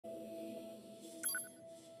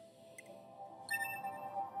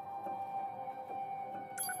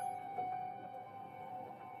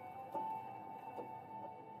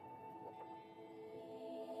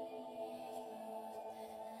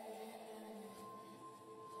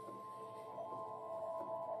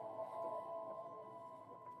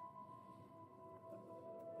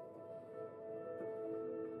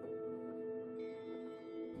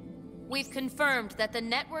We've confirmed that the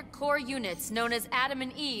network core units known as Adam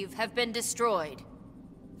and Eve have been destroyed.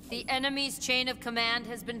 The enemy's chain of command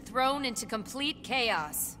has been thrown into complete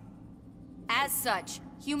chaos. As such,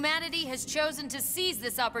 humanity has chosen to seize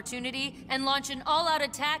this opportunity and launch an all-out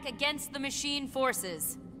attack against the machine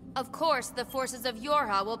forces. Of course, the forces of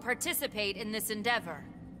Yorha will participate in this endeavor.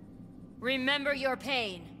 Remember your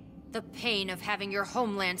pain. The pain of having your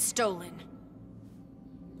homeland stolen.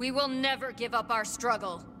 We will never give up our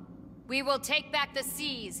struggle. We will take back the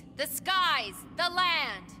seas, the skies, the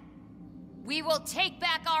land. We will take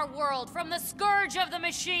back our world from the scourge of the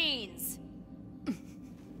machines.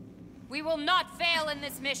 We will not fail in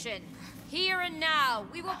this mission. Here and now,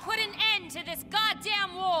 we will put an end to this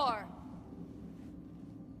goddamn war.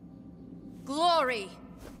 Glory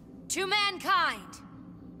to mankind.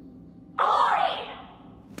 Glory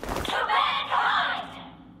to mankind!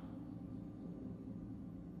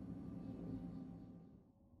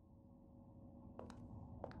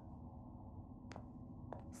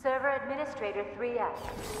 Server Administrator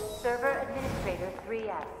 3F. Server Administrator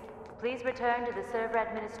 3F. Please return to the server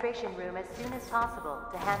administration room as soon as possible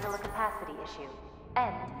to handle a capacity issue.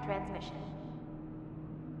 End transmission.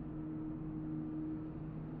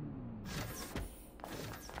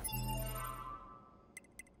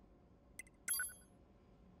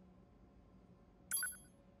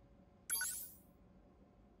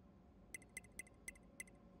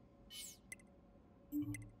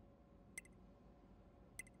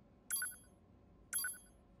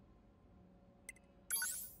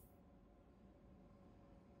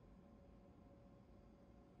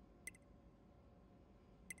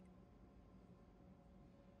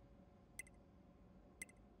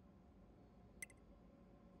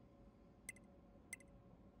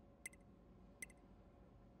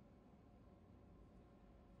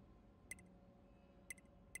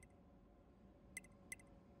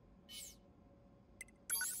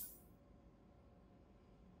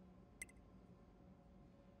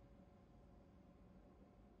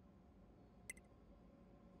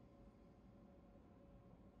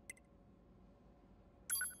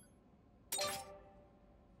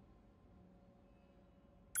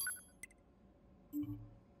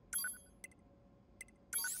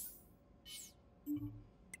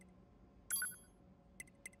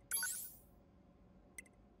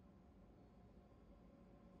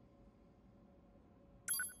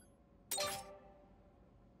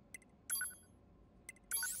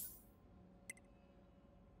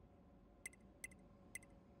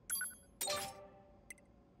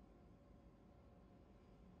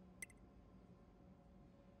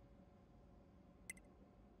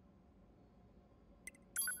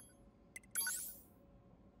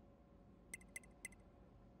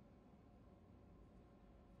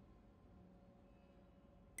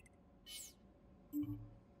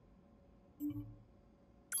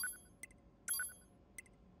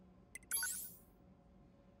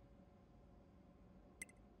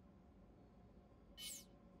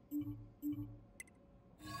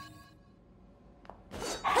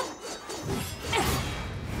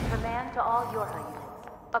 Command to all Yorha units.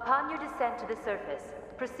 Upon your descent to the surface,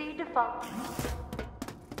 proceed to follow.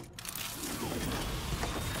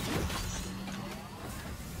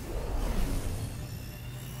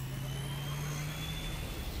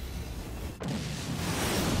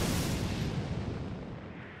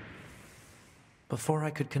 Before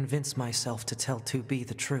I could convince myself to tell 2B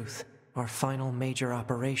the truth, our final major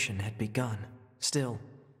operation had begun. Still,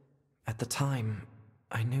 at the time,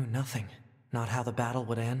 I knew nothing. Not how the battle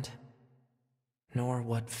would end, nor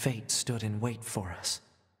what fate stood in wait for us.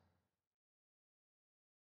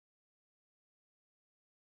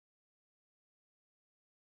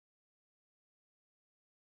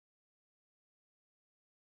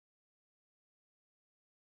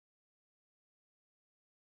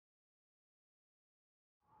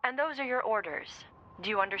 And those are your orders. Do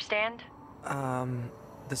you understand?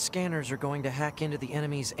 The scanners are going to hack into the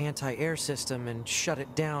enemy's anti-air system and shut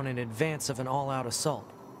it down in advance of an all-out assault,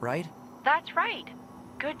 right? That's right.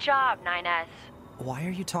 Good job, 9S. Why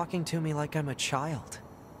are you talking to me like I'm a child?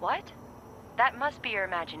 What? That must be your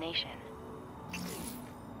imagination.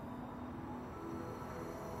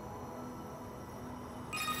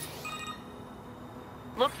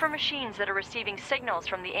 Look for machines that are receiving signals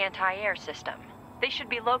from the anti-air system. They should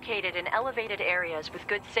be located in elevated areas with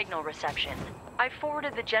good signal reception. I've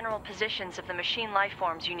forwarded the general positions of the machine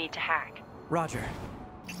lifeforms you need to hack. Roger.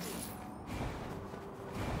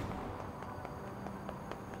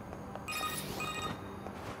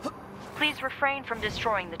 Please refrain from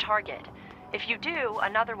destroying the target. If you do,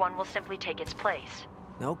 another one will simply take its place.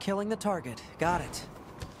 No killing the target. Got it.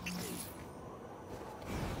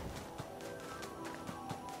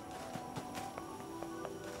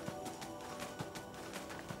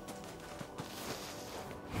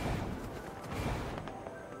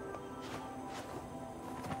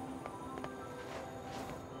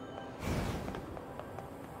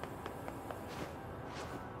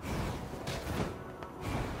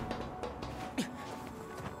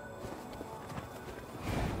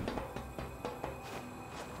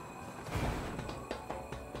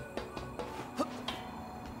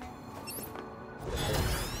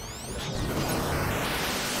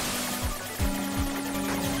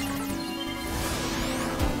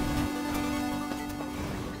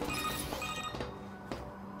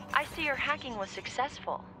 hacking was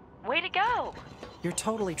successful. Way to go! You're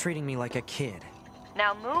totally treating me like a kid.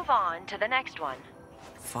 Now move on to the next one.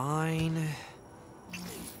 Fine.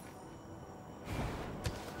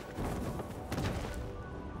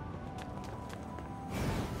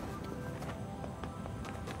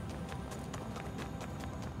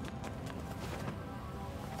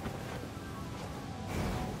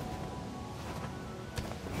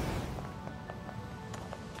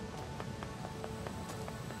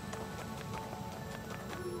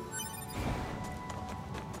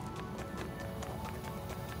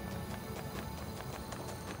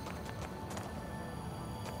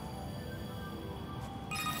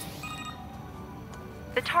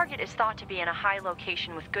 The target is thought to be in a high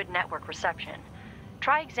location with good network reception.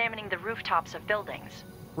 Try examining the rooftops of buildings.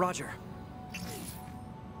 Roger.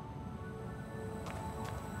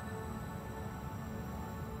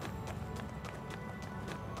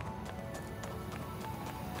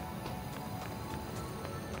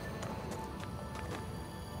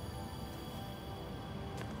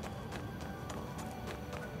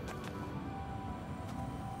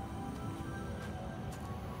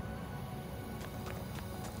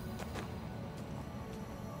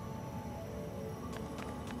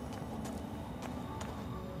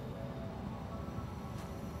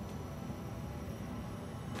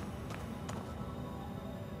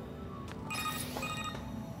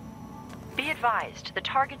 Be advised, the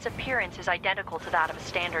target's appearance is identical to that of a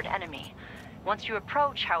standard enemy. Once you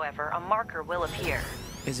approach, however, a marker will appear.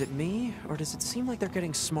 Is it me, or does it seem like they're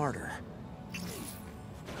getting smarter?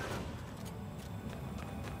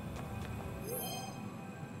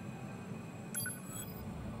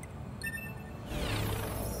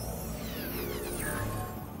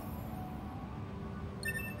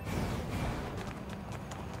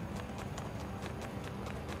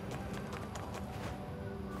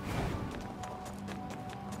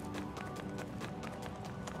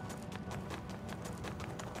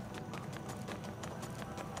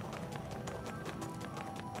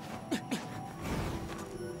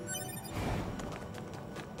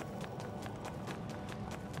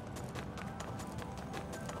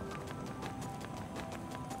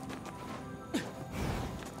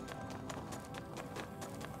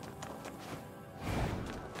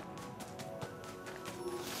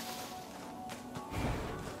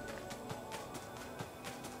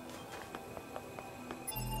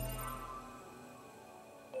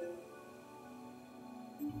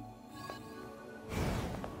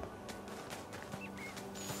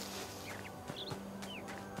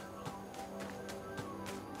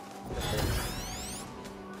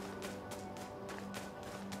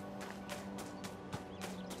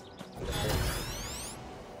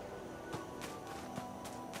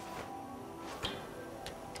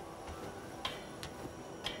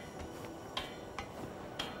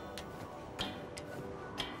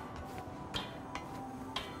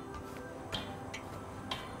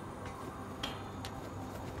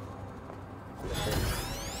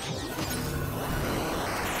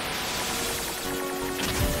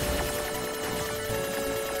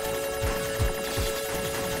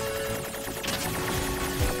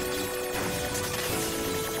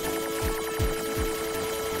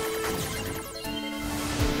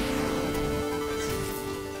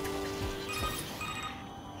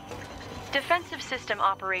 Defensive system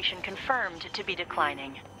operation confirmed to be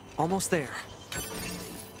declining. Almost there.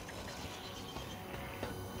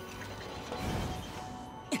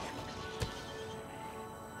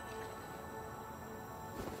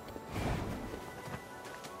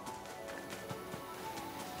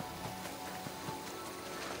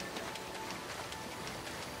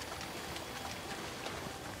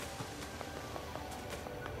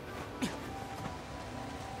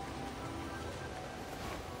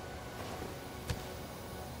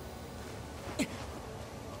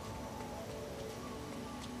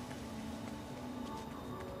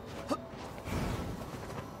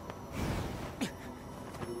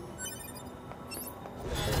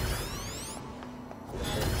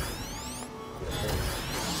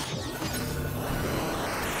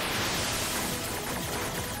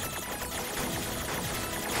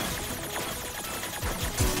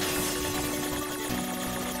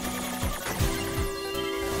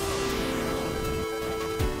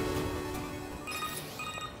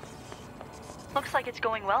 Looks like it's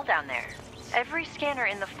going well down there. Every scanner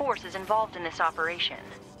in the force is involved in this operation.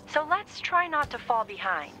 So let's try not to fall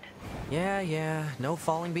behind. Yeah, no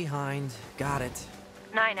falling behind. Got it.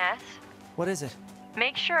 9S, What is it?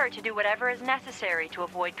 make sure to do whatever is necessary to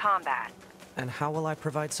avoid combat. And how will I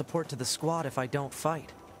provide support to the squad if I don't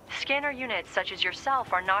fight? Scanner units such as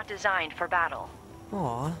yourself are not designed for battle.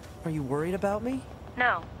 Aw, are you worried about me?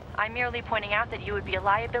 No, I'm merely pointing out that you would be a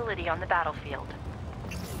liability on the battlefield.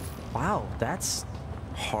 Wow, that's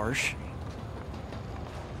harsh.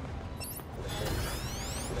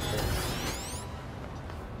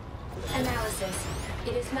 Analysis.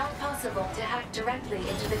 It is not possible to hack directly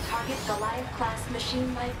into the target Goliath-class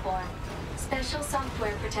machine lifeform. Special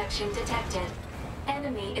software protection detected.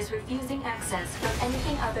 Enemy is refusing access from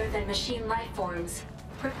anything other than machine lifeforms.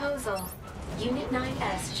 Proposal. Unit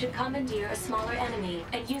 9S should commandeer a smaller enemy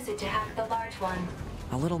and use it to hack the large one.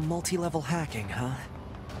 A little multi-level hacking, huh?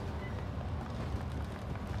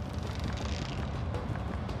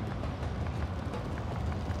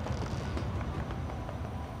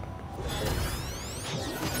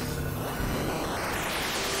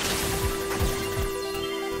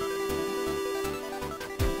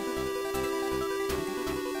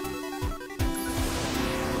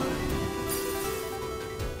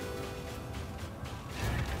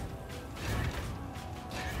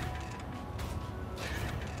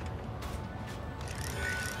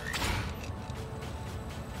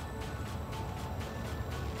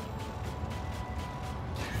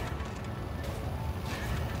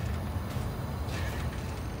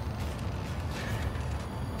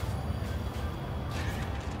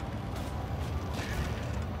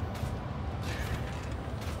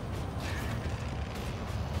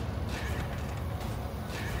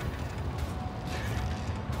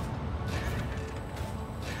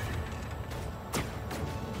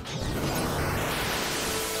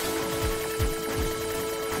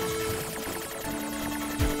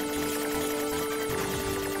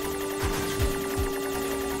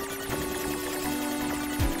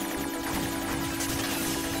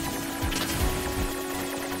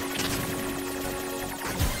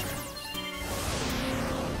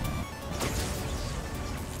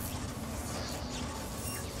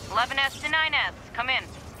 S to 9S, come in.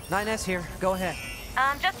 9S here, go ahead.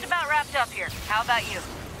 Just about wrapped up here. How about you?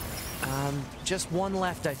 Just one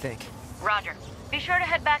left, I think. Roger. Be sure to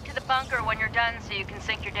head back to the bunker when you're done so you can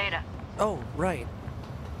sync your data. Oh, right.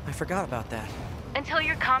 I forgot about that. Until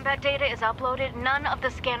your combat data is uploaded, none of the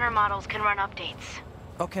scanner models can run updates.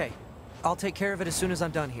 Okay. I'll take care of it as soon as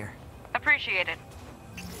I'm done here. Appreciate it.